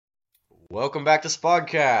Welcome back to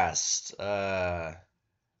Spodcast,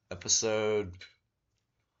 episode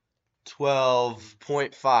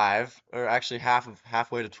 12.5, or actually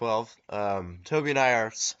halfway to 12. Toby and I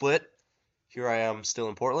are split. Here I am still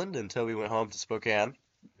in Portland, and Toby went home to Spokane.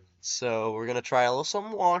 So we're gonna try a little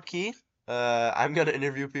something wonky. I'm gonna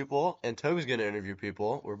interview people, and Toby's gonna interview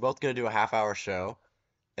people. We're both gonna do a half-hour show,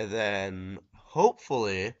 and then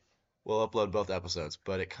hopefully we'll upload both episodes.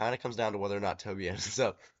 But it kind of comes down to whether or not Toby ends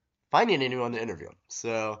up finding anyone to interview.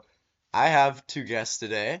 So I have two guests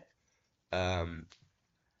today. Um,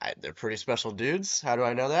 they're pretty special dudes. How do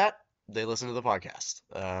I know that? They listen to the podcast.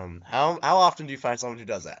 How often do you find someone who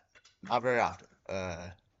does that? Not very often.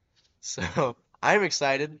 So I'm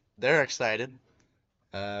excited. They're excited.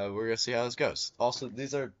 We're gonna see how this goes. Also,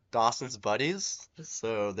 these are Dawson's buddies,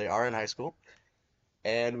 so they are in high school,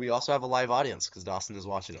 and we also have a live audience because Dawson is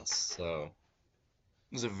watching us. So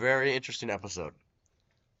it was a very interesting episode.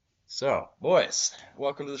 So, boys,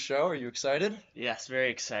 welcome to the show. Are you excited? Yes, very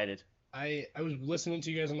excited. I was listening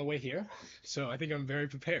to you guys on the way here, so I think I'm very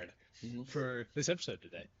prepared for this episode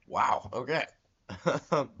today. Wow. Okay.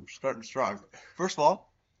 We're starting strong. First of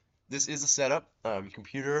all, this is a setup,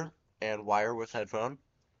 computer and wire with headphone,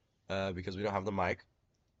 because we don't have the mic.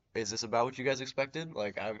 Is this about what you guys expected?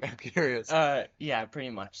 Like, I'm curious. Yeah, pretty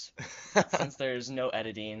much. Since there's no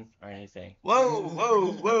editing or anything. Whoa,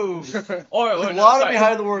 whoa, whoa. Or There's a no, lot of sorry.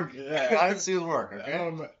 behind the work. Behind the scenes work,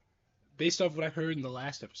 okay? Based off what I heard in the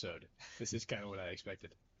last episode, this is kind of what I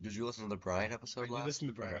expected. Did you listen to the Brian episode I last? listened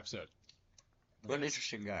to the Brian Okay. episode. What an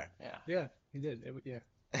interesting guy. Yeah. Yeah, he did. Yeah.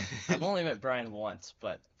 I've only met Brian once,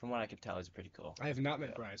 but from what I could tell, he's pretty cool. I have not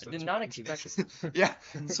met Brian. So I did that's- not expect it. Yeah.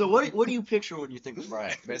 So what do you picture when you think of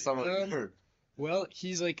Brian, based on what you heard? Well,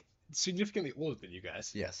 he's like significantly older than you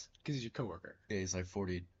guys Yes. because he's your coworker. Yeah, he's like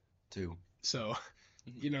 42. So,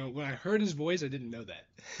 when I heard his voice, I didn't know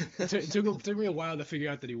that. It took me a while to figure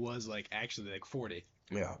out that he was like actually like 40.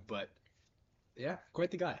 Yeah. But yeah,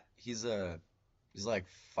 quite the guy. He's like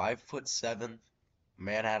 5'7".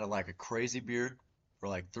 Man had like a crazy beard for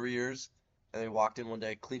like 3 years, and he walked in one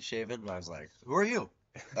day clean shaven, and I was like, "Who are you?"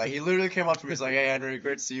 Like he literally came up to me, he's like, "Hey Andrew,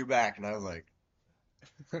 great to see you back," and I was like,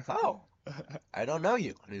 "Oh, I don't know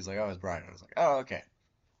you," and he's like, "Oh, it's Brian." I was like, "Oh, okay."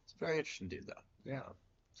 It's a very interesting dude though. Yeah.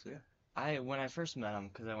 So yeah. When I first met him,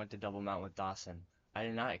 because I went to Double Mount with Dawson, I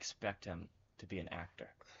did not expect him to be an actor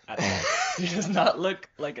at all. He does not look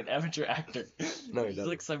like an amateur actor. No, he He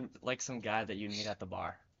looks like some guy that you meet at the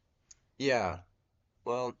bar. Yeah.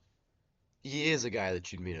 Well, he is a guy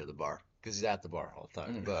that you'd meet at the bar because he's at the bar all the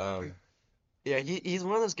time. But yeah, he's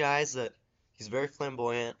one of those guys that he's very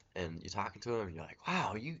flamboyant, and you're talking to him, and you're like,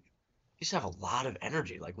 "Wow, you just have a lot of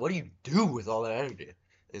energy. Like, what do you do with all that energy?" And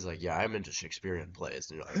he's like, "Yeah, I'm into Shakespearean plays,"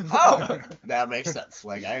 and you're like, "Oh, that makes sense.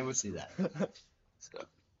 Like, I would see that." So,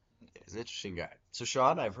 yeah, he's an interesting guy. So,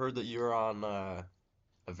 Sean, I've heard that you're on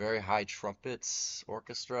a very high trumpets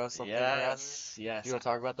orchestra, something like that. Yes, yes. You want to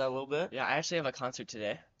talk about that a little bit? Yeah, I actually have a concert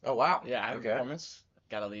today. Oh, wow. Yeah, I have a Okay. performance.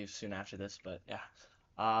 Gotta leave soon after this, but yeah.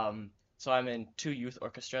 So I'm in two youth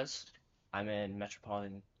orchestras. I'm in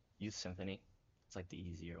Metropolitan Youth Symphony. It's like the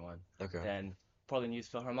easier one. Okay. Then Portland Youth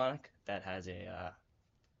Philharmonic, that has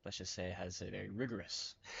let's just say, has a very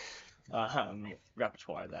rigorous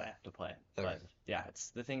repertoire that I have to play. Okay. But yeah,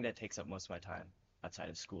 it's the thing that takes up most of my time outside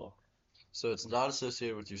of school. So it's not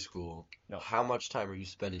associated with your school. No. How much time are you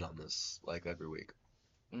spending on this, like every week?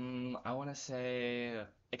 I want to say,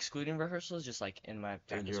 excluding rehearsals, just like in my And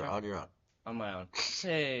practice you're room, on your own. on my own,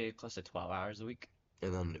 say close to 12 hours a week.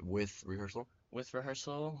 And then with rehearsal? With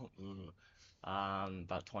rehearsal,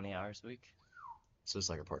 about 20 hours a week. So it's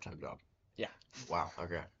like a part-time job. Yeah. Wow,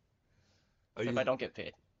 okay. Are If you, I don't get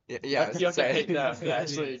paid. yeah, But you don't get paid same. enough to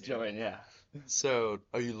actually join, yeah. So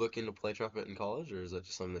are you looking to play trumpet in college, or is that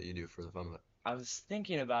just something that you do for the fun of it? I was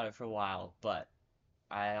thinking about it for a while, but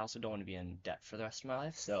I also don't want to be in debt for the rest of my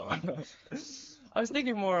life, so I was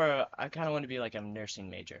thinking more, I kind of want to be like a nursing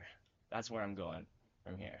major. That's where I'm going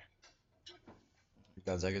from here.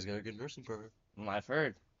 Gonzaga's got a good nursing program. I've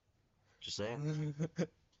heard. Just saying.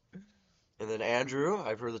 And then Andrew,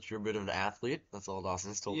 I've heard that you're a bit of an athlete. That's all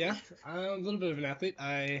Dawson's told me. Yeah, I'm a little bit of an athlete.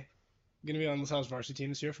 I'm gonna be on LaSalle's varsity team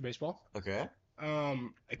this year for baseball. Okay.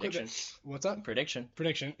 Equipment. Prediction. What's up? Prediction.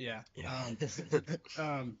 Prediction. Yeah.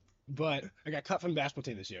 Yeah. But I got cut from the basketball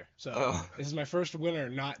team this year, so Oh. this is my first winter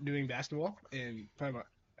not doing basketball in probably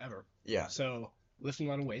ever. Yeah. So lifting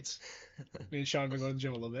a lot of weights. Me and Sean have been going to the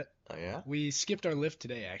gym a little bit. Oh, yeah? We skipped our lift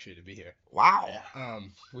today actually to be here. Wow.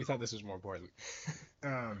 We thought this was more important.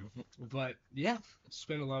 But yeah,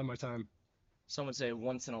 spend a lot of my time. Some would say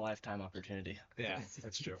once in a lifetime opportunity. Yeah,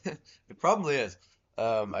 that's true. It probably is.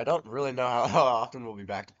 I don't really know how often we'll be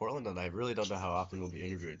back to Portland, and I really don't know how often we'll be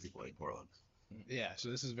interviewing people in Portland. Yeah, so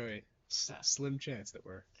this is very slim chance that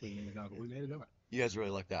we made it on, but we made it on. You guys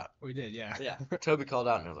really like that. We did, yeah. Yeah. Toby called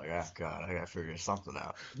out, and I was like, oh, God, I gotta figure something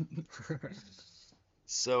out.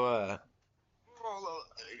 So, there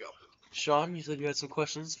you go. Sean, you said you had some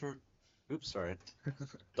questions for... Oops, sorry.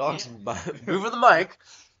 Dog's moving the mic.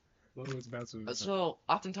 What was about to... So,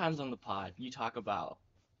 oftentimes on the pod, you talk about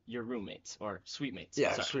your roommates or suite mates.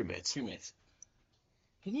 Yeah, Sorry, suite mates. suite mates.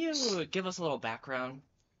 Can you give us a little background?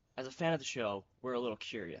 As a fan of the show, we're a little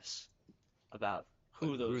curious about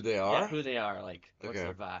who they are? Yeah, who they are. Like, what's Okay.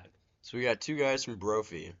 their vibe? So we got two guys from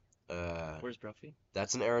Brophy. Where's Brophy?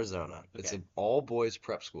 That's in Arizona. It's Okay. an all-boys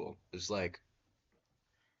prep school. It's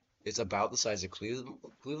about the size of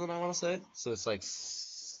Cleveland, I want to say. So it's like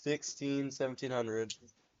 1,700,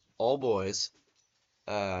 all boys.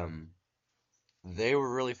 They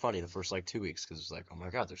were really funny the first like 2 weeks because it's like, oh my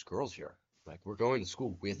God, there's girls here. Like, we're going to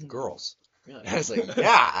school with girls. Really? And I was like,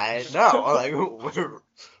 yeah, I know. Like,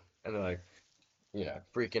 and they're like,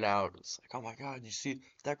 freaking out. It's like, oh my God, you see,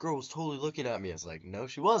 that girl was totally looking at me. I was like, no,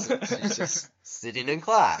 she wasn't. She's just sitting in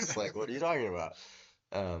class. Like, what are you talking about?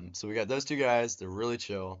 So we got those two guys. They're really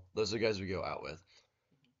chill. Those are the guys we go out with.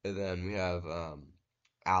 And then we have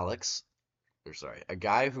Alex, or sorry, a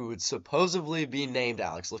guy who would supposedly be named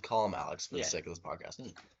Alex. Let's call him Alex for the Yeah. sake of this podcast.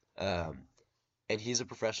 And he's a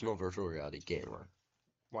professional virtual reality gamer.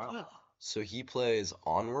 Wow. Well, So he plays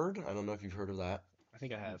Onward. I don't know if you've heard of that. I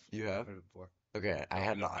think I have. You have? Heard it before. Okay, I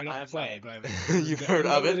had not. I don't I have play, not. but I've You've heard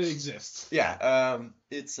of that it? it exists. Yeah,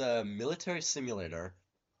 it's a military simulator,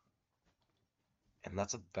 and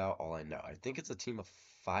that's about all I know. I think it's a team of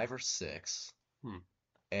 5 or 6,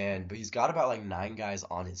 but he's got about like 9 guys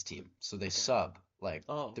on his team, so they sub like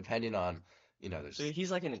oh, depending on there's so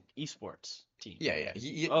he's like an esports team. yeah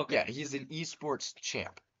Okay. he's an esports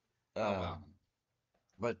champ, wow.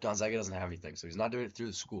 but Gonzaga doesn't have anything, so he's not doing it through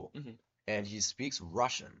the school. Mhm. And he speaks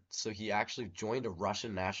Russian, so he actually joined a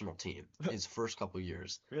Russian national team his first couple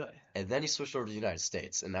years. Really? And then he switched over to the United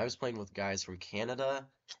States, and I was playing with guys from Canada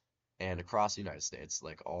and across the United States,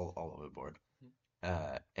 like all over the board.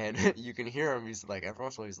 And you can hear him. He's like every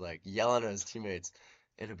once in a while, he's like yelling at his teammates,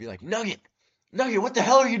 and he'll be like, "Nugget, Nugget, what the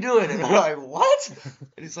hell are you doing?" And we're like, "What?"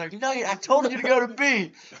 And he's like, "Nugget, I told you to go to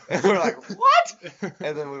B." And we're like, "What?"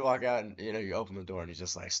 And then we walk out, and you open the door, and he's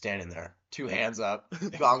just like standing there, 2 hands up,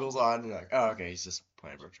 goggles on. And you're like, "Oh, okay, he's just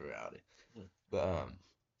playing virtual reality." But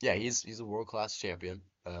yeah, he's a world-class champion.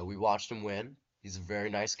 We watched him win. He's a very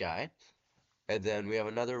nice guy. And then we have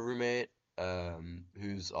another roommate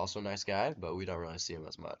who's also a nice guy, but we don't really see him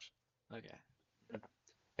as much. Okay.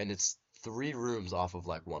 And it's 3 rooms off of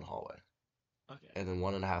like 1 hallway, Okay. and then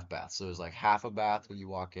 1.5 baths. So there's like half a bath when you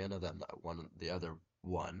walk in, and then the other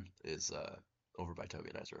one is over by Toby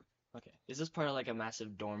and I's room. Okay. Is this part of like a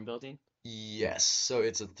massive dorm building? Yes, so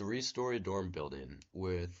it's a 3-story dorm building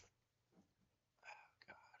with,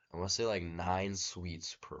 I want to say like 9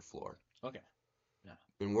 suites per floor. Okay.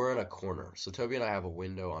 And we're in a corner, so Toby and I have a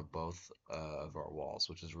window on both of our walls,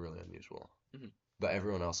 which is really unusual. Mhm. But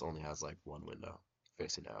everyone else only has like 1 window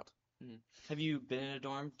facing out. Have you been in a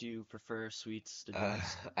dorm? Do you prefer suites to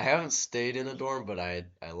dorms? I haven't stayed in a dorm, but I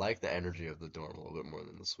like the energy of the dorm a little bit more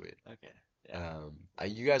than the suite. Okay. Yeah.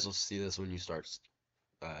 You guys will see this when you start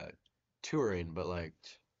touring, but like,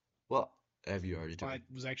 well, have you already Well, toured?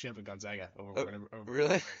 I was actually up at Gonzaga over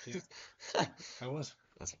Really? Yeah, I was.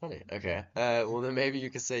 That's funny. Okay. Well then maybe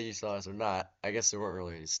you could say you saw us or not. I guess there weren't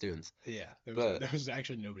really any students. Yeah, But- there was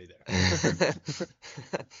actually nobody there.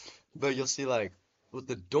 But you'll see, like, with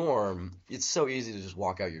the dorm, it's so easy to just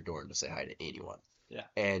walk out your door and just say hi to anyone. Yeah.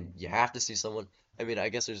 And you have to see someone. I mean, I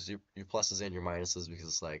guess there's your pluses and your minuses because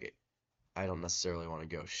it's like, I don't necessarily want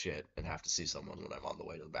to go shit and have to see someone when I'm on the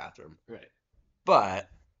way to the bathroom. Right. But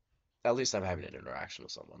at least I'm having an interaction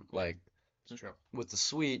with someone. Like, It's true. with the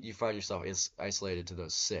suite, you find yourself isolated to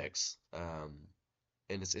those 6. And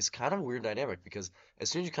it's kind of a weird dynamic because as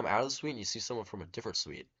soon as you come out of the suite and you see someone from a different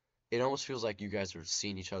suite, it almost feels like you guys are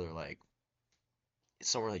seeing each other like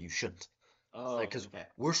somewhere that you shouldn't. Oh, Like, because okay.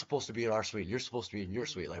 we're supposed to be in our suite, you're supposed to be in your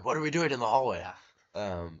suite. Like, what are we doing in the hallway?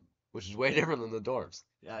 Which is way different than the dorms.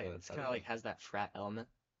 Yeah, it's kind of like has that frat element.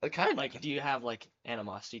 Kind of. Like, do you have like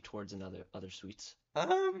animosity towards other suites?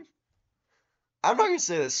 I'm not gonna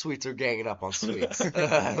say that suites are ganging up on suites.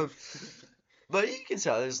 But you can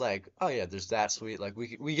tell there's like, oh yeah, there's that suite. Like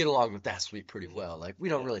we get along with that suite pretty well. Like we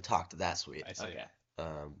don't really talk to that suite. I see. Okay.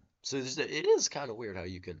 So it is kind of weird how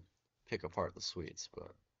you can pick apart the suites,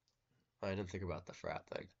 but I didn't think about the frat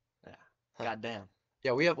thing. Yeah. Huh. Goddamn.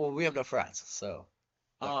 Yeah, we have no frats, so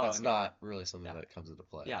Like, Oh, that's not really something yeah. that comes into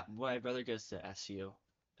play. Yeah, my brother goes to SU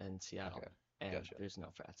in Seattle, Okay, and gotcha. there's no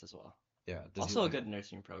frats as well. Yeah. Does he Also a like good it?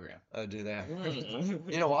 nursing program. Oh, do they have?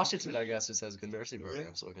 Mm. You know, Washington, I guess, just has good nursing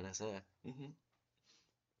programs. So what can I say? hmm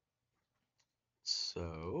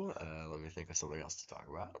So, let me think of something else to talk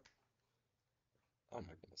about. Oh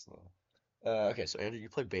my goodness, no. Okay, so Andrew, you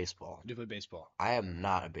play baseball. I do play baseball. I am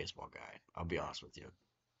not a baseball guy. I'll be honest with you.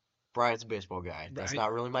 Brian's a baseball guy. That's Brian,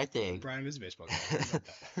 not really my thing. Brian is a baseball guy. I know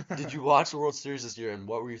that. Did you watch the World Series this year, and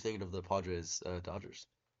what were you thinking of the Padres, Dodgers?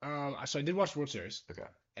 So I did watch the World Series, Okay.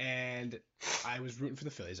 and I was rooting for the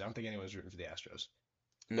Phillies. I don't think anyone was rooting for the Astros.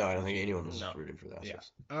 No, I don't think anyone was No. rooting for the Yeah.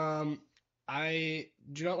 Astros. I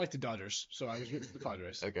do not like the Dodgers, so I was rooting for the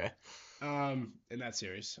Padres. Okay. In that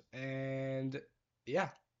series, and yeah,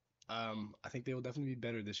 I think they will definitely be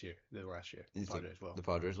better this year than last year. You The think Padres will. the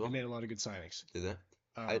Padres They will? made a lot of good signings. Did they?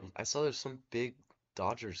 Um, I saw there's some big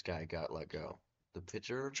Dodgers guy got let go. The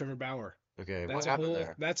pitcher? Trevor Bauer. Okay, what That's a happened whole.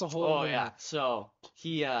 there? That's a whole. Oh yeah. So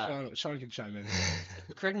he Sean can chime in.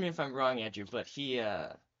 correct me if I'm wrong, Andrew, but he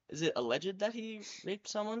is it alleged that he raped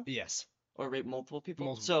someone Yes, or raped multiple people?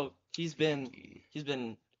 multiple. So he's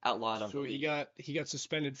been outlawed on So the he league got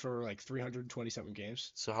suspended for like 320 something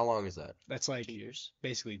games. So how long is that? That's like 2 years.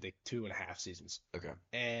 basically like 2.5 seasons. Okay.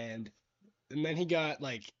 And then he got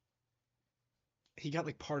like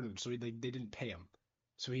pardoned, so they didn't pay him.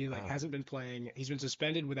 So he like Oh. hasn't been playing. He's been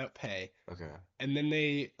suspended without pay. Okay. And then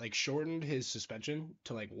they like shortened his suspension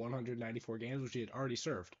to like 194 games, which he had already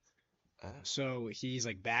served. Oh. So he's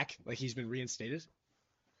like back, like he's been reinstated.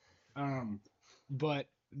 But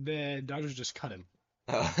the Dodgers just cut him.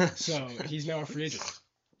 So he's now a free agent.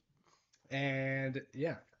 And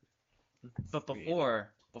yeah. But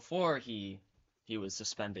before he was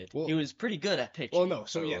suspended, Well- he was pretty good at pitching. Well, no.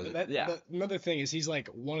 So Oh, yeah, was it? Yeah. another thing is he's like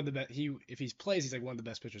one of the best. If he plays, he's like one of the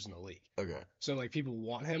best pitchers in the league. Okay. So like people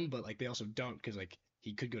want him, but like they also don't because like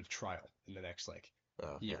he could go to trial in the next like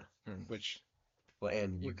Oh. year, which Well,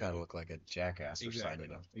 and you Would kind of be. look like a jackass for Exactly,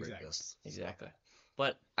 signing up. exactly. Rapists. Exactly.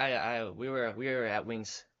 But we were at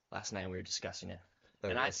Wings last night and we were discussing it.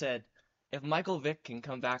 And I Okay. said, if Michael Vick can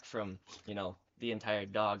come back from, the entire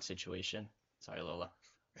dog situation, sorry Lola,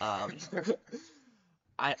 I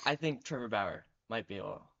think Trevor Bauer might be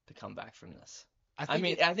able to come back from this. I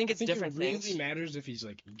mean, I think it's different it really things. matters if he's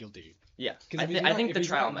like guilty. Yeah, 'Cause I, if he's I not- think if the he's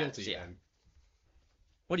trial not matters. guilty, Yeah. then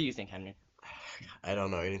What do you think, Henry? I don't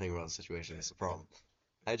know anything about the situation. That's the problem.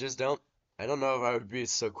 I just don't. I don't know if I would be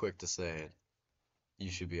so quick to say you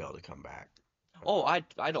should be able to come back. Oh, I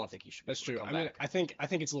don't think you should be that's able to true. come I mean, back. I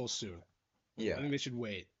think it's a little soon. Yeah. I think they should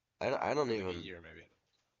wait I don't like even. a year maybe.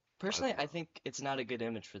 Personally, I think it's not a good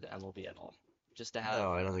image for the MLB at all. Just to have.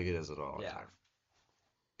 No, I don't think it is at all. Yeah.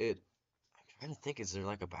 I'm trying to think. Is there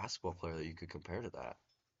like a basketball player that you could compare to that?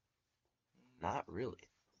 Not really.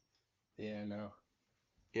 Yeah, no.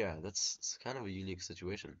 Yeah, it's kind of a unique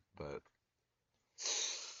situation, but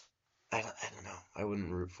I don't know. I wouldn't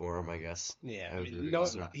root for him, I guess. Yeah, I I would mean, root no,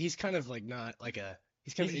 against him. he's kind of like not like a.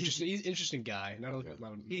 He's kind of He's- interesting. He's an interesting guy. Not a, Okay. not a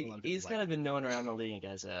lot of He's people kind like of been known around the league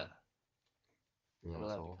as a. You Am I know,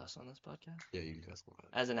 allowed so- to cuss on this podcast? yeah, you can cuss him.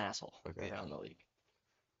 As an asshole Okay. around the league.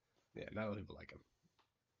 Yeah, not a lot of people like him.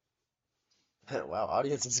 Wow,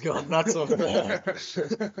 audience is going nuts over there.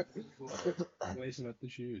 Lacing up the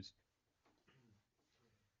shoes.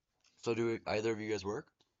 So do either of you guys work?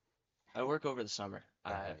 I work over the summer.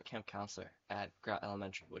 I'm Okay. camp counselor at Grout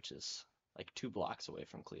Elementary, which is like 2 blocks away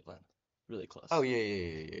from Cleveland. Really close. Oh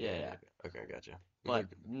yeah. Yeah. Okay, gotcha. But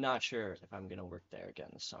not sure if I'm gonna work there again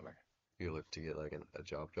this summer. You look to get like a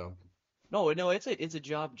job. No, it's a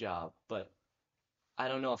job, but I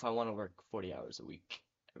don't know if I want to work 40 hours a week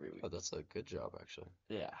every week. Oh, that's a good job actually.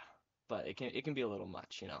 Yeah, but it can be a little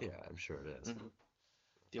much, Yeah, I'm sure it is. Mhm.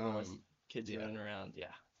 Dealing with kids yeah. running around.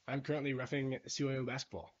 Yeah. I'm currently reffing CYO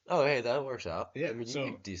basketball. Oh, hey, that works out. Yeah, I mean, you so-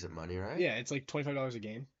 make decent money, right? Yeah, it's like $25 a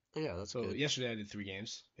game. Yeah, that's So good. yesterday I did 3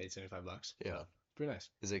 games, paid $75. Yeah. Pretty nice.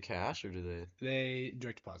 Is it cash or do they? They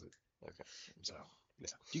direct deposit. Okay. So Do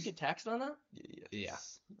you get taxed on that? Yeah.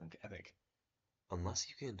 Okay. I think. Unless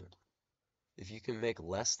you can, if you can make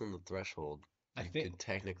less than the threshold, I you think. could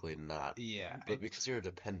technically not. Yeah. But because you're a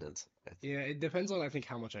dependent, I think. Yeah. It depends on I think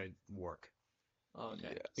how much I work. Oh,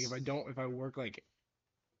 okay. Yes. Like if I work like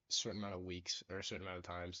a certain amount of weeks or a certain amount of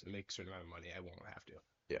times and make a certain amount of money, I won't have to.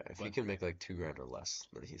 Yeah, if he But- can make like $2,000 or less,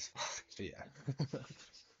 then he's fine. So yeah.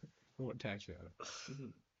 I won't tax me on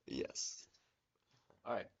it. Yes.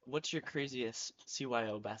 All right. What's your craziest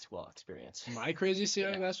CYO basketball experience? My craziest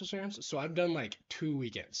CYO Yeah. basketball experience. So I've done like 2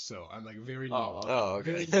 weekends, so I'm like very new. Oh, okay. Oh,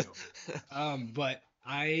 okay. Very new. But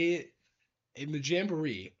in the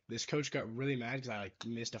jamboree, this coach got really mad because I like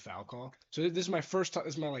missed a foul call. So this is my first time.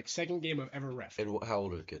 This is my like second game I've ever ref. And how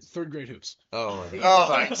old are the kids? Third grade hoops. Oh, Oh my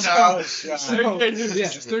my gosh. So, yeah,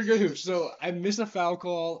 it's third grade hoops. So I miss a foul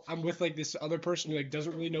call. I'm with like this other person who like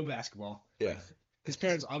doesn't really know basketball. Yeah. His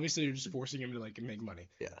parents obviously are just forcing him to like make money.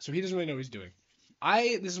 Yeah. So he doesn't really know what he's doing.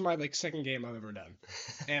 This is my like second game I've ever done.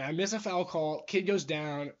 And I miss a foul call. Kid goes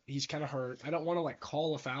down. He's kind of hurt. I don't want to like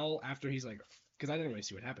call a foul after he's like, because I didn't really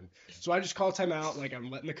see what happened. So I just call timeout. Like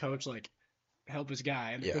I'm letting the coach like help his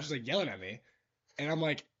guy. And the Yeah. coach is like yelling at me. And I'm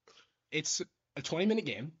like, it's a 20-minute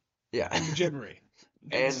game Yeah. in the jamboree.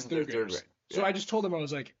 And this is third graders. grade. So Yeah. I just told him, I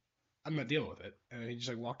was like, I'm not dealing with it. And he just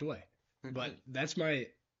like walked away. Mm-hmm. But that's my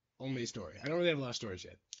only story. I don't really have a lot of stories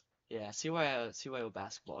yet. Yeah, CYO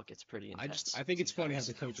basketball gets pretty intense. I think it's funny how the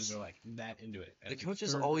sometimes. coaches are like that into it. The At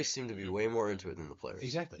coaches third always grade. seem to be way more into it than the players.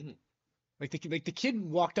 Exactly. Mhm. Like the kid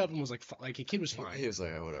walked up and was like a kid was fine. He was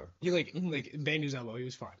like, oh, whatever. He like banged his elbow. He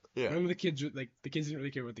was fine. Yeah. Remember the kids didn't really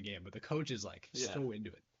care about the game, but the coach is like Yeah. so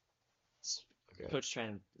into it. Okay. Coach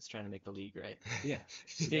is trying to make the league, right? Yeah.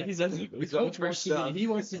 Yeah, he's on The he's coach on wants first to down. be, he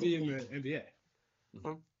wants to be in the NBA.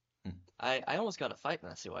 I almost got a fight in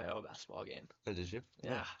a CYO basketball game. Oh, did you?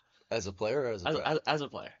 Yeah. As a player or as a As, ref? as a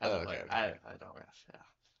player. As Oh, a okay, player. okay. I don't ref.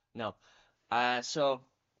 Yeah. No. So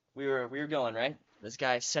we were going, right? This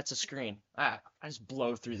guy sets a screen. I just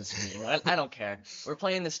blow through the screen. I don't care. We're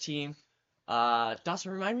playing this team.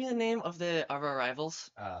 Dawson, remind me the name of our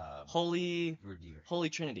rivals. Holy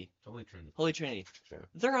Trinity. Holy Trinity. Sure.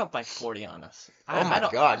 They're up by 40 on us. Oh I my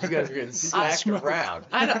don't, God, you guys are getting smacked around.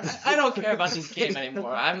 I don't care about this game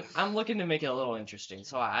anymore. I'm looking to make it a little interesting.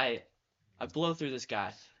 So I blow through this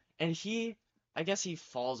guy, and I guess he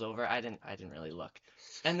falls over. I didn't really look.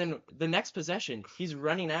 And then the next possession, he's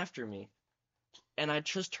running after me, and I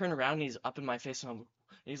just turn around and he's up in my face, and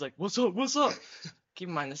he's like, "What's up? What's up?" Keep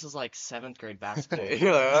in mind, this is like 7th grade basketball.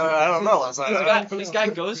 You're like, I don't know. This guy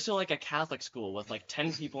goes to like a Catholic school with like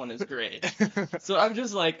 10 people in his grade. So I'm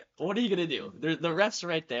just like, what are you gonna do? The ref's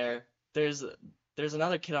right there. There's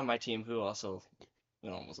another kid on my team who also,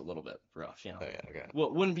 was a little bit rough. Oh, yeah, okay.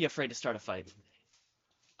 Wouldn't be afraid to start a fight.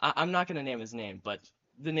 I'm not gonna name his name, but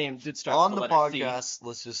the name did start On with the letter C. podcast,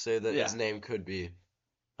 let's just say that Yeah. his name could be.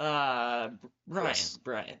 Brian. Chris.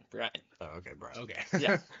 Brian. Oh, okay, Brian. Okay.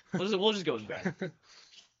 Yeah. We'll just go with Brian.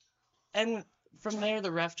 And from there,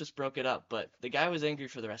 the ref just broke it up. But the guy was angry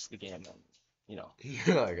for the rest of the game. And,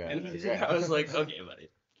 Okay. and Yeah. I was like, okay, buddy.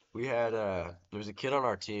 We had there was a kid on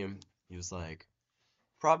our team. He was like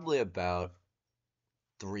probably about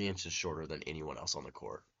 3 inches shorter than anyone else on the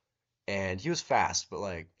court, and he was fast, but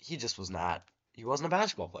like he just was not. He wasn't a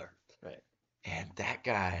basketball player. Right. And that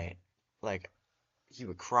guy, like, he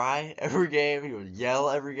would cry every game. He would yell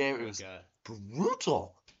every game. It was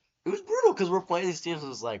brutal. It was brutal because we're playing these teams. It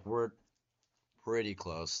was like we're pretty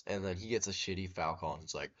close, and then he gets a shitty foul call, and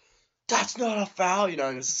it's like, that's not a foul, in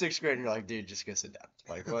 6th grade, and you're like, dude, just go sit down.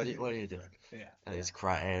 Like, what are you doing? Yeah. And he's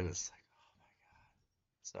crying. It's like, oh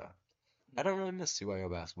my God. So, I don't really miss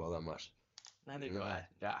CYO basketball that much. Neither do I.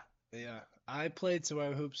 Yeah. Yeah. I played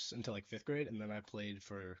CYO hoops until like 5th grade, and then I played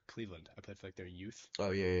for Cleveland. I played for like their youth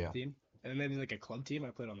Oh, yeah. team, and then they did like a club team. I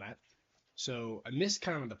played on that. So I missed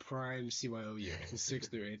kind of the prime CYO year, from 6th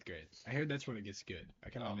through 8th grade. I heard that's when it gets good. I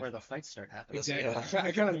kind of Where the fights start happening. exactly. Yeah.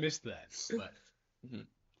 I kind of missed that, but Mhm.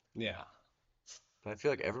 yeah, But I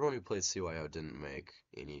feel like everyone who played CYO didn't make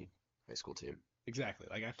any high school team. exactly.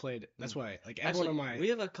 Like I played. That's why. Like Actually, everyone on my we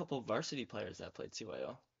have a couple varsity players that played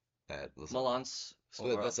CYO. At LaSalle. Milan's.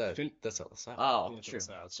 Oh, that's at Fin- LaSalle. Oh, Yeah, it's true.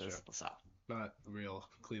 LaSalle, it's So it's true. LaSalle. not real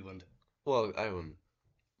Cleveland. Well, I wouldn't.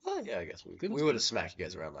 Well, yeah, I guess we Cleveland's would good. have smacked you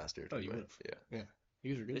guys around last year. Oh, too, you but, would've. Yeah.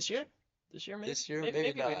 You guys were good This year? This year, maybe? This year, maybe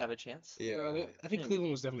maybe we not. have a chance. Yeah. I think Yeah.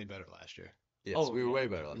 Cleveland was definitely better last year. Yes, Oh, we were yeah. way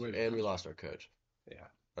better last Way year, better and we last lost our coach. Yeah.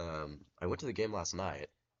 I went to the game last night.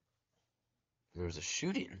 There was a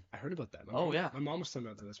shooting. I heard about that. Oh, yeah. My mom was telling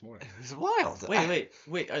me about that this morning. It was wild.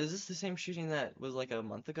 Wait. Is this the same shooting that was like a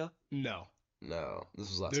month ago? No, No, this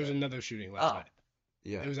was last there was night. another shooting last Oh. night.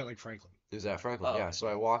 Yeah, It was at like Franklin. it was at Franklin. Oh, Yeah, okay. so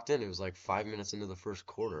I walked in. It was like 5 minutes into the first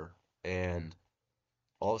quarter, and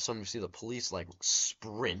all of a sudden you see the police like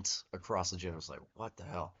sprint across the gym. It was like, what the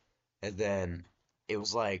hell? And then it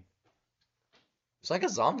was like a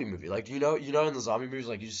zombie movie. Like in the zombie movies,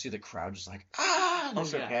 like you just see the crowd just like and they Oh,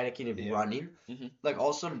 start yeah. panicking and Yeah. running. Mhm. Like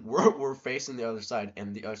all of a sudden we're facing the other side,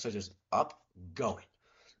 and the other side just up going.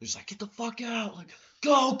 They're just like, get the fuck out, like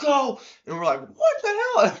go, and we're like, what the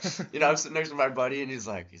hell? I'm sitting next to my buddy, and he's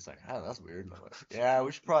like, oh, that's weird. And I'm like, yeah,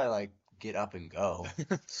 we should probably like get up and go.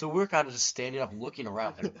 So we're kind of just standing up, looking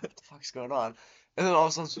around, like, what the fuck's going on? And then all of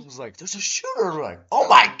a sudden someone was like, "There's a shooter!" And we're like, "Oh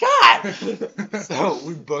my God!" So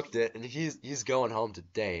we booked it, and he's going home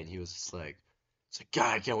today, and he was just like, "It's like,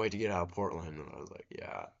 God, I can't wait to get out of Portland." And I was like,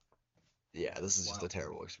 "Yeah, this is just a Wild.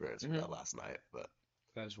 terrible experience we Mhm. had last night." But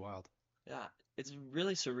That is wild. Yeah, it's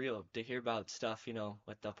really surreal to hear about stuff,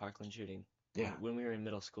 like the Parkland shooting. yeah, When we were in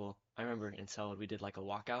middle school, I remember in Selwood we did like a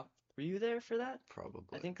walkout. Were you there for that? I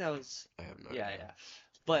probably. think that was, I have no yeah, idea. yeah.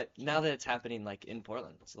 But now that it's happening like in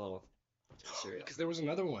Portland, it's a little surreal. Because there was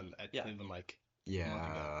another one at Yeah. Cleveland like a month ago.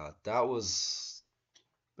 Yeah, that was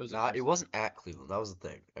It was the not. first It time. wasn't at Cleveland. That was the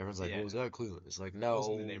thing. Everyone's like, Yeah. "Well, it was at Cleveland." It's like, It was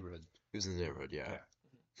in the no, neighborhood. it was in the neighborhood. Yeah.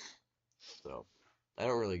 Yeah. So I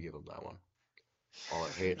don't really give them that one.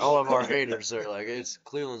 All of our haters are like, "It's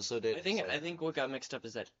Cleveland's so dangerous." I think what got mixed up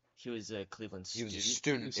is that he was a Cleveland He was a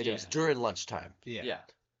student. student, and it was Yeah. during lunchtime. Yeah. Yeah.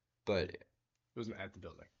 But It wasn't at the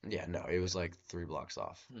building. yeah, no, it was like 3 blocks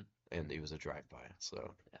off, Hmm. and it was a drive-by.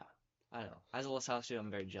 So I don't know. As a LaSalle student,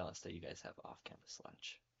 I'm very jealous that you guys have off-campus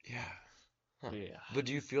lunch. yeah. Huh. Yeah. But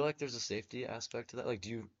do you feel like there's a safety aspect to that? Like, do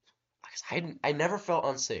you? 'Cause I never felt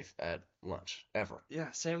unsafe at lunch ever.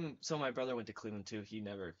 Yeah, same. So my brother went to Cleveland too. He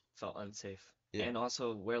never felt unsafe. Yeah. And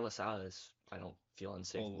also where LaSalle is, I don't feel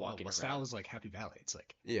unsafe Well, walking LaSalle around. is like Happy Valley. It's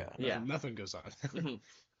like Yeah. Yeah. nothing goes on.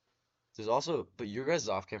 There's also, but your guys'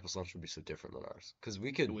 off-campus lunch would be so different than ours, because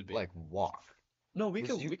we could would be. like walk. No, we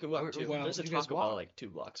Was could you- we could walk or- too. well, There's a you guys Taco Bell walk? like 2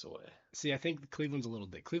 blocks away. See, I think Cleveland's a little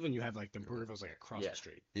bit. Cleveland, you have like the Burgerville's like across Yeah. the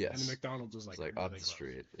street, Yes. and the McDonald's is It's like like up really the close.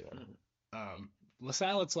 street. Yeah. Mhm.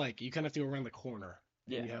 LaSalle, it's like you kind of have to go around the corner.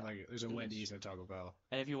 Yeah. And you have like there's a Mhm. Wendy's and a Taco Bell.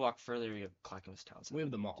 And if you walk further, you have Clackamas Town We Center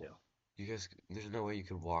have the mall. too. You guys, there's no way you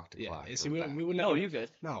could walk to Yeah. Clack See, or we back. would No, never. you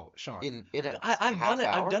good. No, Sean. In a I've half done it.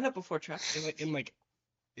 hour? I've done it before track. In like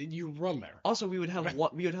you run there. Also, we would have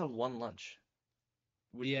one lunch.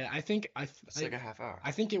 Yeah, I think It's like a half hour.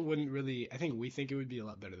 I think it wouldn't really. I think we think it would be a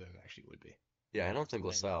lot better than it actually would be. Yeah, I don't think Maybe.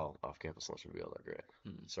 LaSalle off-campus lunch would be all that great.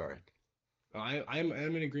 Hmm. Sorry. I'm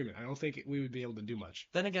in agreement. I don't think we would be able to do much.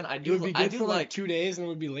 Then again, I It do would be I good do for like like 2 days, and then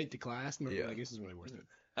we'd be late to class, and Yeah. like this is really worth it.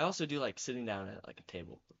 I also do like sitting down at like a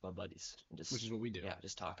table with my buddies and just Which is what we do. yeah,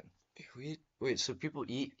 just talking. Wait, so people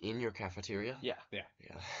eat in your cafeteria? Yeah. Yeah.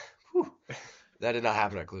 Whew. That did not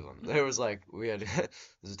happen at Cleveland. There was like we had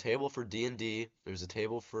there's a table for D&D, there's a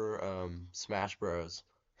table for Smash Bros.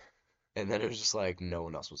 And then it was just like no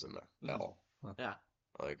one else was in there at Mhm. all. Yeah.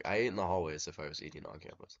 Like I ate in the hallways if I was eating on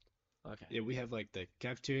campus. Okay. Yeah, we have like the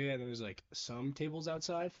cafeteria, and then there's like some tables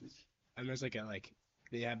outside, and there's like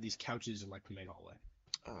they have these couches in like the main hallway.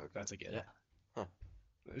 Oh, okay. That's like it. Yeah. Huh.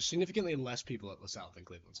 There's significantly less people at LaSalle than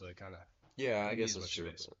Cleveland, so it kind of. Yeah, I Maybe guess as that's much true.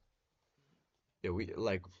 space. but- Yeah, we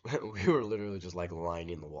like we were literally just like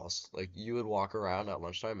lining the walls. Like you would walk around at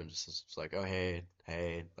lunchtime and just it's like, oh hey,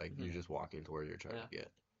 like you're just walking to where you're trying to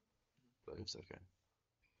get. But it's okay.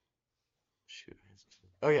 Shoot.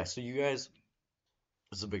 Oh yeah, so you guys,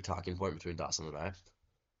 this is a big talking point between Dawson and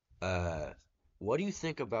I. What do you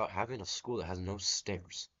think about having a school that has no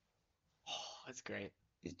stairs? Oh, that's great.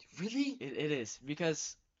 Really? It is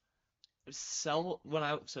because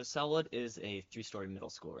Selwood is a 3-story middle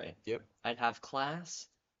school, right? Yep. I'd have class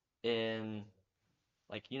in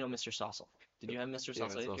like Mr. Stossel. Did you have Mr. Yeah,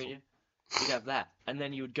 Stossel Mr. eighth grade Stossel. year? You'd have that, and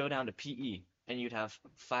then you would go down to PE, and you'd have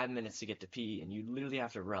 5 minutes to get to PE, and you'd literally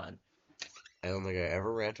have to run. I don't think I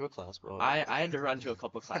ever ran to a class, bro. I had to run to a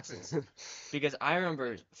couple classes because I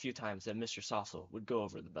remember a few times that Mr. Stossel would go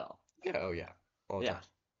over the bell. Yeah, oh yeah. All the Yeah. time.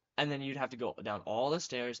 And then you'd have to go down all the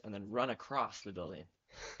stairs and then run across the building.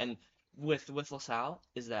 And with LaSalle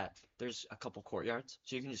is that there's a couple courtyards,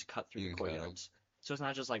 so you can just cut through You the can cut 'em. courtyards. So it's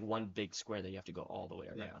not just like one big square that you have to go all the way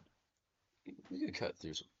around. Yeah. You could cut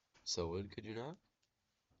through some Selwood, could you not?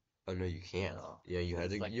 Oh no, you can't. No. Yeah, you had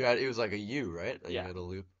It's to. like- You had. It was like a U, right? Like, Yeah. You had a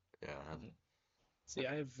loop. Yeah. See,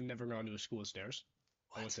 I've never gone to a school with stairs.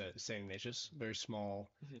 I went to St. Ignatius, very small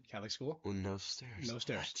Mhm. Catholic school. Well, no stairs. No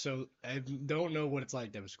stairs. What? So I don't know what it's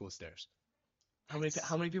like to have a school with stairs. How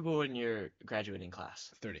many people were in your graduating class?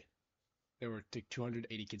 30. There were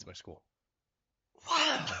 280 kids in my school.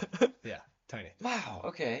 Wow. Yeah, tiny. Wow.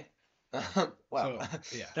 Okay. Wow.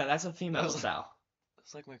 So, yeah. That's a female That was- LaSalle.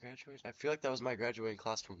 That's like my graduation. I feel like that was my graduating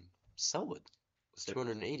class from Selwood. It was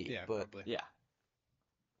 280. Yeah, But probably. Yeah.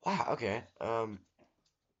 wow. Okay.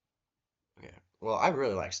 Okay. Well, I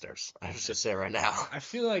really like stairs. I have to say right now. I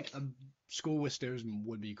feel like a school with stairs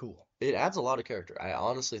would be cool. It adds a lot of character. I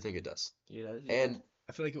honestly think it does. Yeah. And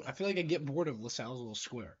I feel like I get bored of LaSalle's little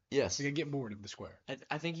square. yes. Like I get bored of the square.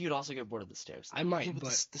 I think you'd also get bored of the stairs. I might, Yeah, but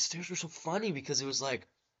but the stairs were so funny because it was like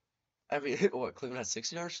I mean, what, Cleveland has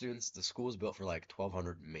 1,600 students. The school was built for like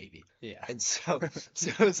 1,200 maybe. Yeah. And so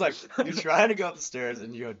it's like you're trying to go up the stairs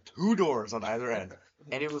and you had two doors on either end.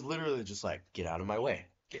 And it was literally just like, get out of my way.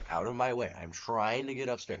 Get out of my way. I'm trying to get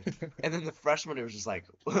upstairs. And then the freshmen, it was just like,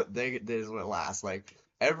 they just went last. Like,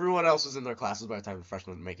 everyone else was in their classes by the time the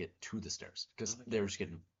freshmen would make it to the stairs because they were just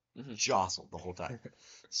getting jostled the whole time.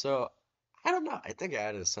 So, I don't know. I think it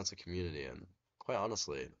added a sense of community. And quite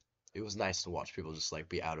honestly, it was nice to watch people just like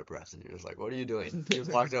be out of breath. And you're just like, what are you doing? You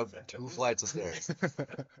just walked up 2 flights of stairs.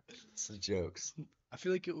 It's the jokes. I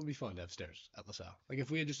feel like it would be fun to have stairs at LaSalle. Like if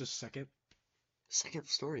we had just a second. Second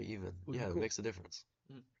story, even. Would be Yeah, it cool. makes a difference.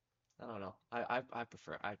 I don't know. I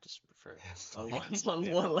just prefer Yes. a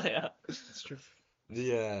one layout. That's true.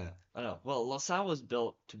 Yeah. I don't know. Well, LaSalle was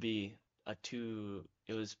built to be a two.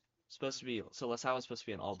 It was supposed to be. So LaSalle was supposed to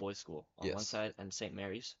be an all-boys school on one Yes. side and St.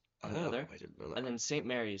 Mary's on the Oh, other. I didn't know that. And then St.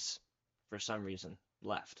 Mary's, for some reason,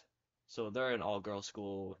 left. So they're an all-girls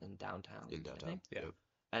school in downtown, In I downtown. think. Yeah. Yep.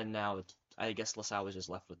 And now I guess LaSalle was just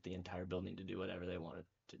left with the entire building to do whatever they wanted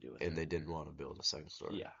to do with And it. they didn't want to build a second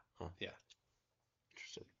story. Yeah.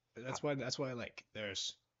 Interesting. That's why like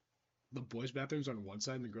there's the boys' bathrooms on one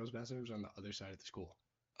side and the girls' bathrooms on the other side of the school.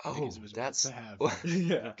 Oh, Because it was built that's. to have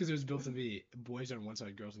Yeah. because it was built to be boys on one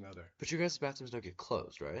side, girls on the other. But you guys' bathrooms don't get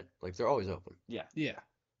closed, right? Like they're always open. Yeah.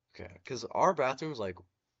 Okay. Because our bathrooms, like,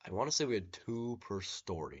 I want to say we had 2 per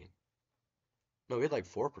story. No, we had like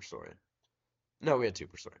 4 per story. No, we had 2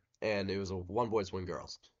 per story. And it was a 1 boys, 1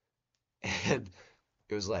 girls. And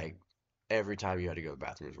it was like every time you had to go to the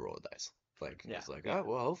bathroom, it was a roll of dice. Like, Yeah. it's like, oh,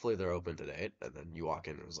 well, hopefully they're open today. And then you walk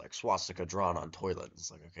in and it was like swastika drawn on toilet.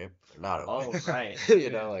 It's like, okay, they're not open. Oh, right. You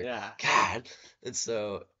know, like, Yeah. God. And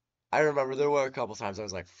so I remember there were a couple times I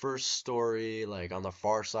was like first story, like on the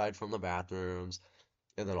far side from the bathrooms.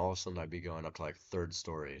 And then all of a sudden I'd be going up to like 3rd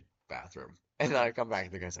story bathroom. And then I come back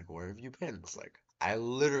and the guy's like, where have you been? It's like, I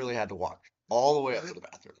literally had to walk all the way up to the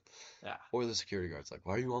bathroom. Yeah. Or the security guard's like,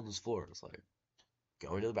 why are you on this floor? It's like,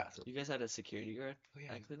 going to the bathroom. You guys had a security guard Oh,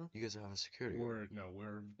 yeah, at Cleveland? you guys have a security guard.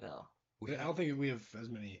 We're No. We I don't think we have as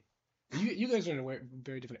many. You guys are in a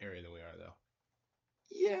very different area than we are though.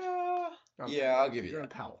 Yeah. Okay. Yeah, I'll give you You're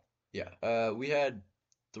that. in Powell. Yeah. We had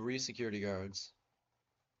 3 security guards.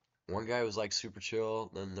 One guy was like super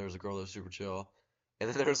chill, then there was a girl that was super chill. And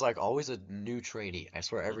then there's like always a new trainee. I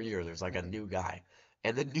swear every year there's like a new guy.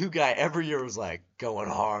 And the new guy every year was like going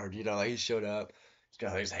hard, you know, like he showed up, he's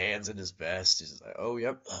got his hands in his vest. He's just like, oh,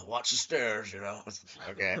 yep, watch the stairs, you know.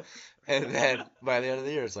 Okay. And then by the end of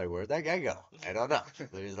the year, it's like, where'd that guy go? I don't know.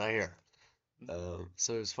 He's not here.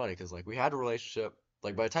 So it was funny because like we had a relationship.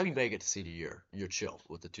 Like by the time you make it to senior year, you're chill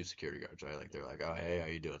with the 2 security guards, right? Like they're like, oh, hey, how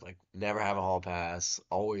you doing? Like never have a hall pass,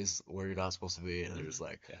 always where you're not supposed to be. And they're just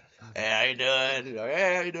like, hey, how you doing? You know,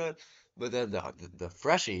 hey, how you doing? But then the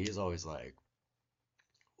freshie, he's always like,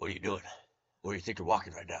 what are you doing? Where do you think you're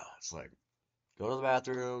walking right now? It's like, go to the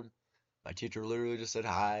bathroom. My teacher literally just said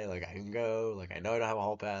hi. Like, I can go. Like, I know I don't have a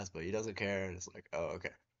hall pass, but he doesn't care. And it's like, oh, okay.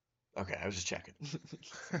 Okay, I was just checking.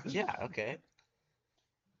 Yeah, okay.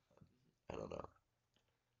 I don't know.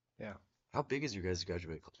 Yeah. How big is your guys'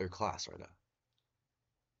 graduate or class right now?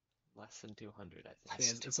 Less than 200, I Yeah,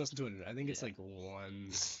 think. it's less than 200. I think it's Yeah. like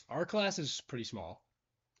one. Our class is pretty small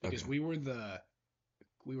because Okay. we were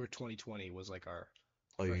 2020 was like our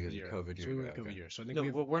Oh, you freshman guys year. are COVID So year. we were Yeah, the COVID okay. year. So I think No,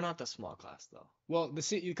 we've we're not the small class though. well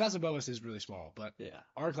the class above us is really small, but Yeah.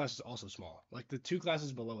 our class is also small. Like the 2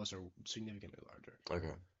 classes below us are significantly larger.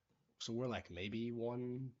 Okay. So we're like maybe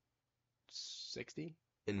 160.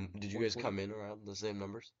 And did you guys 140? come in around the same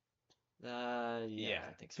numbers? Yeah,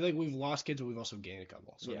 I think I so. feel like we've lost kids, but we've also gained a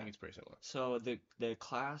couple. So I Yeah. think it's pretty similar. So the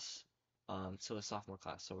class, so the sophomore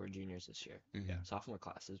class, so we're juniors this year. Yeah. Sophomore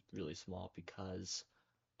class is really small because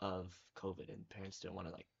of COVID and parents didn't want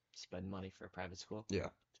to like spend money for a private school. Yeah.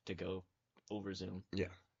 To go over Zoom. Yeah.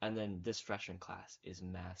 And then this freshman class is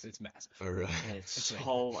massive. It's massive. Oh, really? And it's It's like-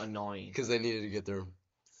 so annoying. Because they needed to get their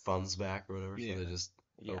funds back or whatever, Yeah. so they just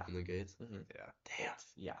Yeah. opened the gates. Mhm. Yeah. Damn.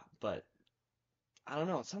 Yeah, but I don't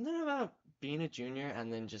know, something about being a junior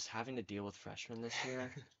and then just having to deal with freshmen this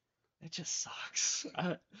year, it just sucks.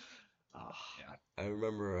 Oh, Yeah. I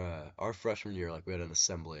remember our freshman year, like we had an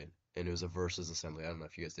assembly, and it was a versus assembly. I don't know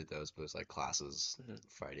if you guys did those, but it was like classes Mhm.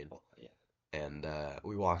 fighting. well, yeah. And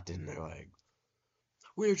we walked in, they're like,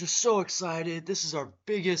 we're just so excited. This is our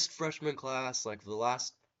biggest freshman class, like for the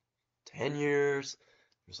last 10 years.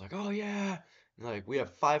 It was like, oh yeah. And like we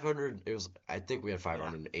have 500, I think we had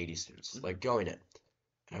 580 students, Mhm. like going in.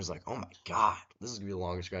 And I was like, oh my God, this is gonna be the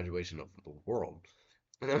longest graduation of the world.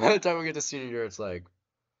 And then by the time we get to senior year, it's like,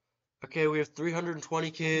 okay, we have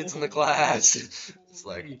 320 kids in the class. It's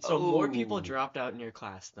like, So more people oh, dropped out in your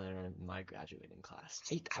class than in my graduating class.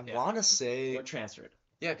 I Yeah. want to say, Or transferred.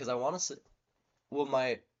 yeah, because I want to say, well,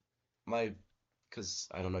 my, because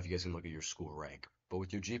I don't know if you guys can look at your school rank, but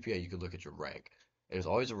with your GPA, you can look at your rank. And there's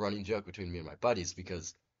always a running joke between me and my buddies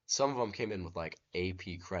because some of them came in with like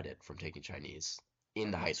AP credit from taking Chinese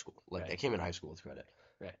into high school. Like they Right. came in high school with credit.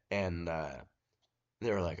 Right. And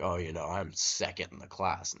they were like, oh, I'm second in the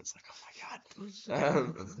class. And it's like, oh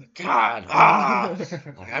my God. God,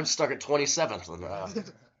 like I'm stuck at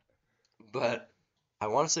 27th. But I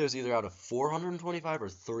want to say it was either out of 425 or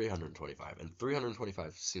 325. And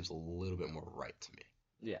 325 seems a little bit more right to me.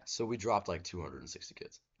 Yeah. So we dropped like 260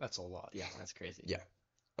 kids. That's a lot. Yeah, that's crazy. Yeah.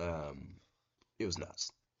 It was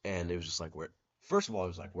nuts. And it was just like, first of all, it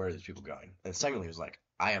was like, where are these people going? And secondly, it was like,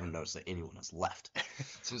 I haven't noticed that anyone has left.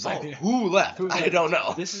 So it was like, Oh, yeah. who left? I don't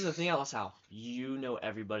know. This is the thing at LaSalle. You know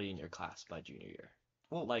everybody in your class by junior year.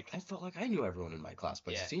 Well, like, I felt like I knew everyone in my class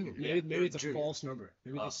by Yeah. senior year. Maybe it's a Junior. false number.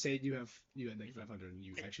 Maybe Oh. they say you had like 500 and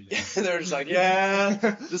you actually Yeah, didn't. they're just like,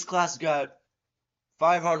 yeah, this class got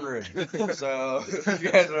 500, so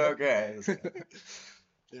you guys are okay.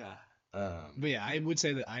 Yeah. But yeah, I would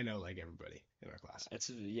say that I know like everybody in our class. It's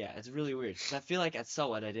really weird. 'Cause I feel like at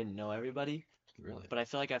Selwyn I didn't know everybody, Really? but I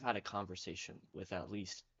feel like I've had a conversation with at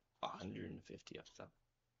least 150 of them.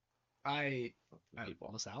 People.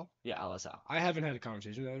 LaSalle? Yeah, at LaSalle. I haven't had a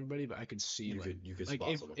conversation with everybody, but I could see You could like spot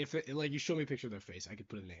if someone. like you show me a picture of their face, I could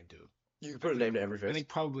put a name to it. You could put a name to every I face. think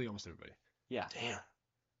probably almost everybody. Yeah. Damn.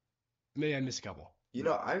 Maybe I missed a couple. You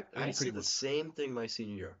know, I I'm said pretty the much- same thing my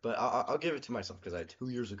senior year, but I'll give it to myself because I had 2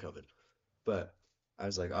 years of COVID. But I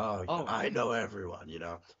was like, oh, Oh. I know everyone,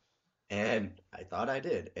 and I thought I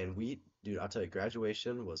did. And dude, I'll tell you,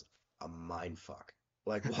 graduation was a mind fuck.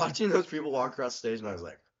 Like watching those people walk across the stage, and I was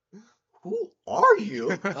like, who are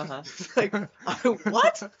you? Uh-huh. Like,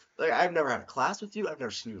 what? Like, I've never had a class with you. I've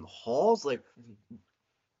never seen you in the halls. Like,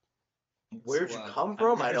 where'd you come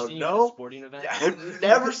from? I've I never don't seen you at a know. sporting event. Yeah, I've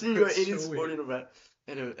never seen you at any So weird. sporting event.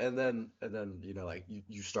 And then like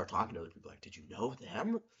you start talking to other people like, did you know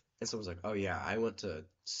them? And someone's like, oh yeah, I went to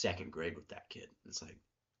second grade with that kid. And it's like,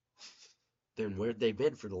 then where'd they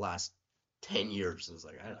been for the last 10 years? And it's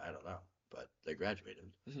like, I don't know, but they graduated.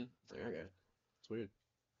 Mhm. It's like, okay. It's weird.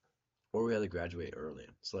 Or we had to graduate early.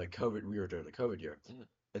 So like COVID, we were during the COVID year. Mhm.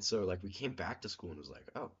 And so like we came back to school and was like,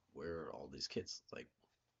 oh, where are all these kids? Like,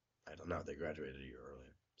 I don't know, they graduated a year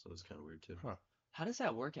earlier. So it was kind of weird too. Huh. How does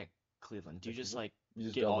that work at Cleveland? Do you just like You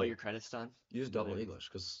just get all your credits done? You just double like- English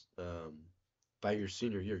because by your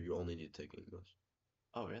senior year you only need to take English.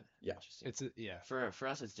 Oh, really? Yeah. Interesting. Yeah. For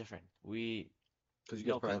us it's different. We Because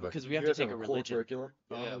No, because we have to take a religion. curriculum.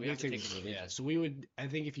 Yeah, we have to take a religion. Yeah, so we would. I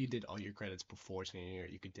think if you did all your credits before senior year,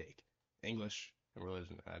 you could take English and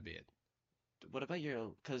religion. That'd be it. What about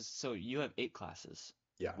so you have 8 classes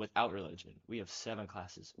Yeah. without religion. We have 7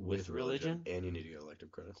 classes with religion. and you need to get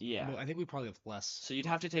elective credits. Yeah. Well, I think we probably have less. So you'd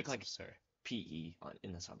have to take like necessary. PE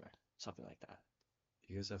in the summer, something like that.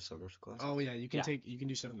 You guys have summer class? Oh yeah, you can Yeah. take. You can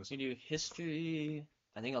do stuff in the. You can do history,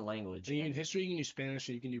 I think a language. You can do and- history. You can do Spanish.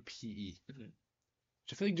 And you can do PE. Mhm.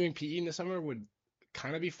 So I feel like doing PE in the summer would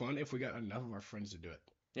kind of be fun if we got enough of our friends to do it.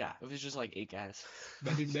 Yeah, if it's just like 8 guys.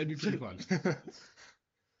 That'd be pretty fun.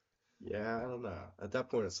 Yeah, I don't know. At that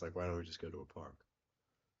point, it's like, why don't we just go to a park?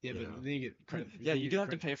 Yeah, but Yeah. then you get credit. Yeah, you get do have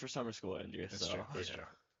to credit. pay for summer school, Andrew. That's So true. That's Yeah. true.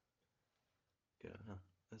 Yeah, huh,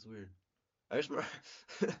 that's weird. I just remember,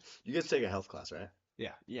 you guys take a health class, right?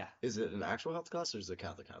 yeah, Is it an actual health class or is it a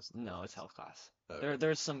Catholic house? no, it's health class. Okay.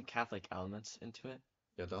 There's some Catholic elements into it.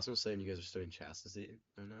 Yeah, Dawson was saying you guys are studying chastity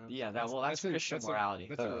or no? Yeah, That's- that's that's a- Christian that's a- morality.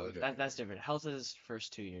 That's a Oh, religion. okay. That's different. Health is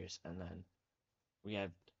first 2 years, and then we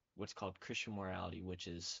have what's called Christian morality, which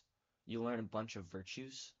is you learn a bunch of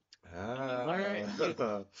virtues. Ah.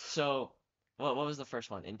 learn- So, what was the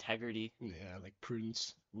first one? Integrity, Yeah, like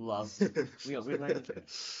prudence. love. We learned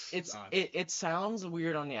It's odd. it sounds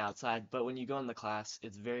weird on the outside, but when you go in the class,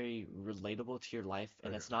 it's very relatable to your life, and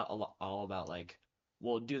Okay. it's not all about like,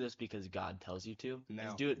 well, do this because God tells you to. No.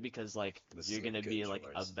 It's do it because like This is you're a gonna good be like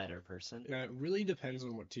a choice. better person. Now, it really depends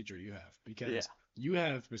on what teacher you have because Yeah. you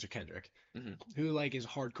have Mr. Kendrick, Mhm. who like is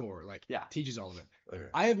hardcore, like Yeah. teaches all of it. Okay.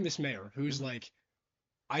 I have Miss Mayer, who's Mhm. like,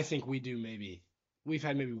 I think we've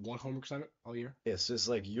had maybe one homework assignment all year. Yes, it's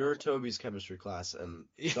like your Toby's chemistry class and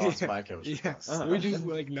Sean's my chemistry Yeah, class. Uh-huh. we do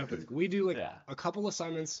like nothing. We do like Yeah. a couple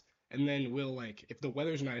assignments, and then we'll like if the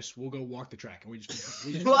weather's nice, we'll go walk the track, and we just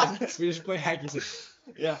What? we just play hack and seek.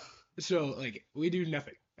 Yeah. So like we do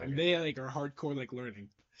nothing, and Okay. they like are hardcore like learning.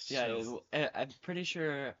 Yeah, So- I'm pretty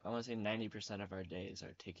sure I want to say 90% of our days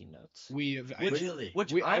are taking notes. We have Really?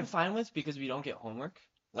 Which We- I'm I've- fine with because we don't get homework.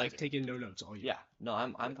 I've Like, taken no notes all year. yeah, no,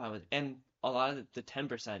 I'm fine with it. And a lot of the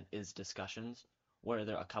 10% is discussions where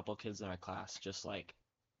there are a couple kids in our class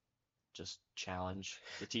just challenge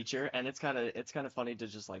the teacher, and it's kind of funny to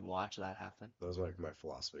just like watch that happen. That was like my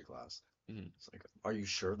philosophy class. Mhm. It's like, are you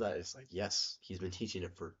sure that? It's like, yes, he's been teaching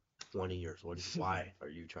it for 20 years. Why are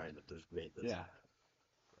you trying to debate this? Yeah.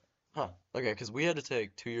 Huh. Okay, because we had to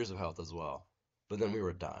take 2 years of health as well, but then we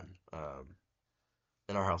were done.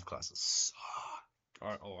 And our health classes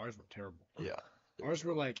suck. Ours were terrible. Yeah. Ours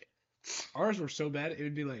were so bad. It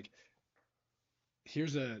would be like,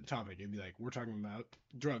 here's a topic. It'd be like, we're talking about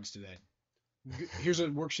drugs today. Here's a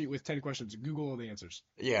worksheet with 10 questions. Google all the answers.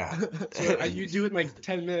 Yeah. So you do it in like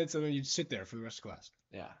 10 minutes, and then you'd sit there for the rest of class.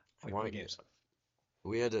 Yeah. Like Why- the games.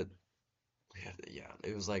 we had to, yeah.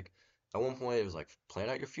 It was like, at one point, it was like, plan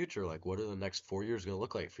out your future. Like, what are the next 4 years going to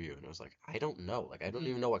look like for you? And it was like, I don't know. Like, I don't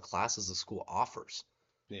even know what classes the school offers.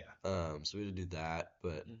 Yeah. So we had to do that.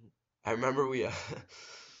 But Mhm. I remember we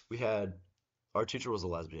had, our teacher was a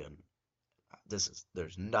lesbian.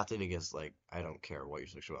 There's nothing against, like, I don't care what your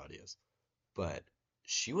sexuality is. But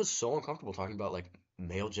she was so uncomfortable talking about, like,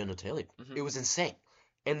 male genitalia. Mhm. It was insane.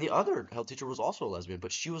 And the other health teacher was also a lesbian,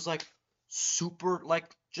 but she was, like, super, like,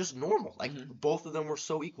 just normal. Like, both of them were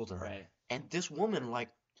so equal to her. Right. And this woman, like,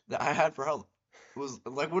 that I had for health was,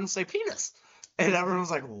 like, wouldn't say penis. And everyone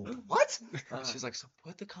was like, what? Uh-huh. She's like, so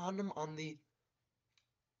put the condom on the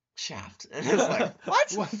shaft. And it's like,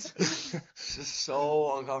 what? What? It's just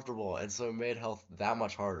so uncomfortable. And so it made health that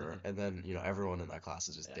much harder. Mhm. And then, everyone in that class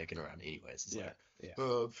is just Yeah. dicking around anyways. It's Yeah. like,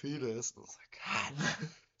 Yeah. penis. And it's like, God.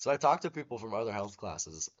 So I talked to people from other health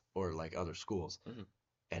classes or, like, other schools. Mhm.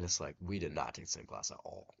 And it's like, we did not take the same class at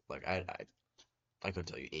all. Like, I couldn't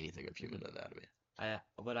tell you anything of human anatomy.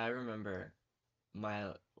 What I remember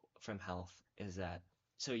from health is that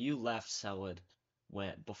so you left Selwood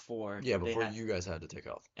before Yeah, they before had, you guys had to take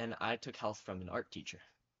health. and I took health from an art teacher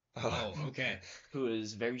Oh, okay. who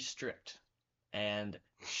is very strict, and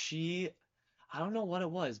I don't know what it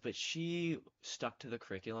was, but she stuck to the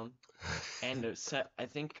curriculum and it set, I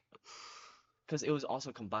think, because it was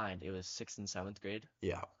also combined, it was 6th and 7th grade,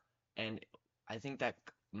 Yeah. and I think that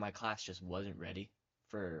my class just wasn't ready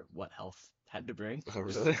for what health had to bring. Oh,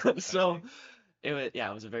 really? So it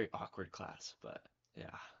was a very awkward class, but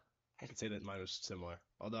yeah. I can say that mine was similar.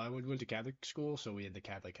 Although I went to Catholic school, so we had the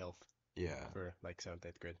Catholic health Yeah. for like 7th,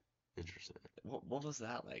 8th grade. Interesting. What was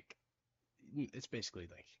that like? It's basically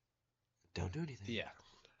like, Don't do anything. yeah.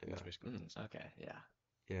 Yeah. It's basically Okay, yeah.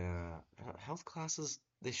 Yeah. Health classes,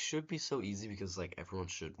 they should be so easy because, like, everyone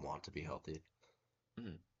should want to be healthy.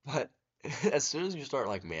 Mhm. But as soon as you start,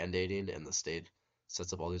 like, mandating and the state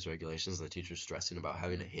sets up all these regulations and the teacher's stressing about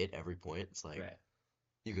having to hit every point, it's like, Right.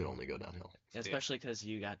 you could only go downhill. Especially because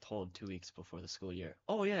you got told 2 weeks before the school year,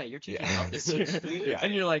 oh yeah, you're teaching Yeah. health this year. Yeah.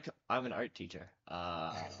 And you're like, I'm an art teacher.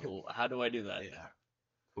 How do I do that? Yeah.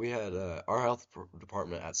 We had our health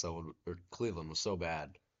department at Selwood or Cleveland was so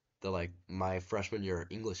bad that, like, my freshman year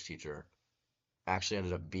English teacher actually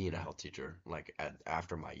ended up being a health teacher, like,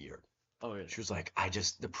 after my year. Oh, really? She was like,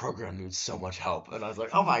 the program needs so much help. And I was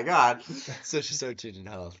like, oh my God. So she started teaching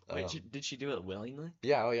health. Wait, did she do it willingly?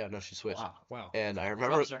 Yeah, oh yeah, no, she switched. Wow. And I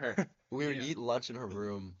remember Props to her. we would Yeah. eat lunch in her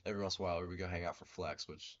room every once in a while. We'd go hang out for flex,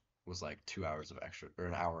 which was like 2 hours of extra, or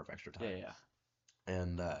an hour of extra time. Yeah.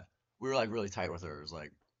 And we were like really tight with her. It was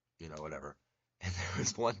like, whatever. And there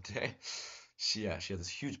was one day, she had this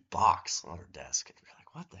huge box on her desk. And we were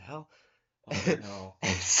like, what the hell? Oh no.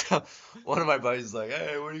 And so one of my buddies is like,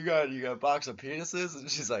 hey, what do you got? You got a box of penises? And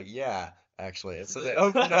she's like, yeah, actually. And so they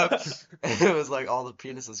opened up, and it was like all the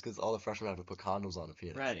penises because all the freshmen have to put condoms on the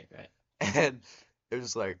penis. Right. And it was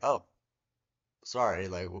just like, oh, sorry,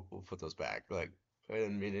 like we'll put those back. Like I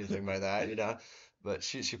didn't mean anything by that. But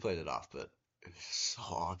she played it off, but it was so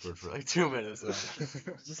awkward for like 2 minutes.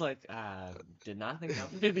 Just like, did not think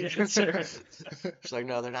that would be the answer. She's like,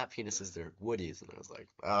 no, they're not penises, they're woodies. And I was like,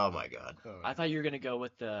 oh my God. I thought you were gonna go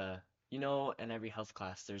with in every health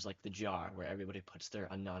class, there's like the jar where everybody puts their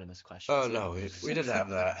anonymous questions. Oh in. no, we didn't have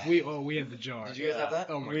that. We had the jar. Did you guys have that?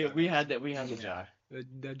 Oh my We God. we had that. We had the jar.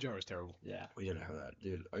 That jar was terrible. Yeah. We didn't have that,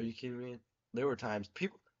 dude. Are you kidding me? There were times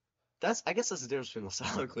people. I guess that's the difference between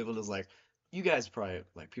LaSalle and Cleveland is like, you guys probably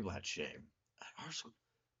like people had shame. At our school,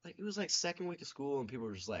 like it was like second week of school and people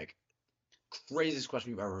were just like, craziest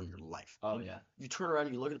question you've ever heard in your life. Oh yeah. You turn around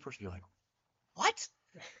and you look at the person, you're like, what?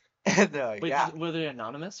 And they're like, Wait, yeah. were they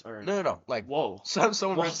anonymous or? No. Like, Whoa.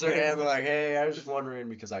 someone Whoa. raises their hand. They're like, hey, I was just wondering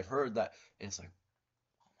because I've heard that. And it's like,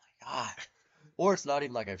 oh my God. Or it's not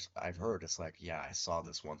even like I've heard. It's like, yeah, I saw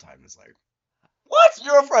this one time. And it's like, what?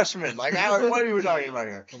 You're a freshman. Like, what are you talking about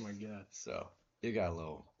here? Oh my God. So it got a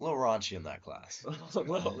little raunchy in that class.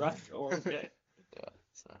 Well, right. Okay. Yeah.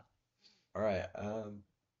 So All right.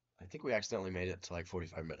 I think we accidentally made it to like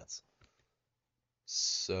 45 minutes.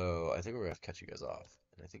 So I think we're gonna have to cut you guys off.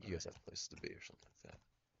 And I think you guys have places to be or something like that.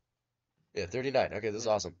 Yeah, 39. Okay, this is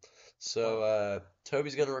Yeah. awesome. So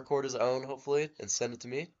Toby's gonna record his own hopefully and send it to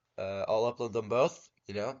me. I'll upload them both,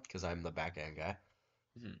 because I'm the back end guy.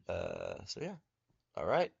 Mhm. So yeah. All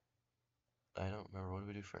right. I don't remember what do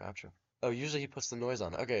we do for an outro. Oh, usually he puts the noise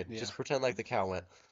on. Okay, Yeah. just pretend like the cow went.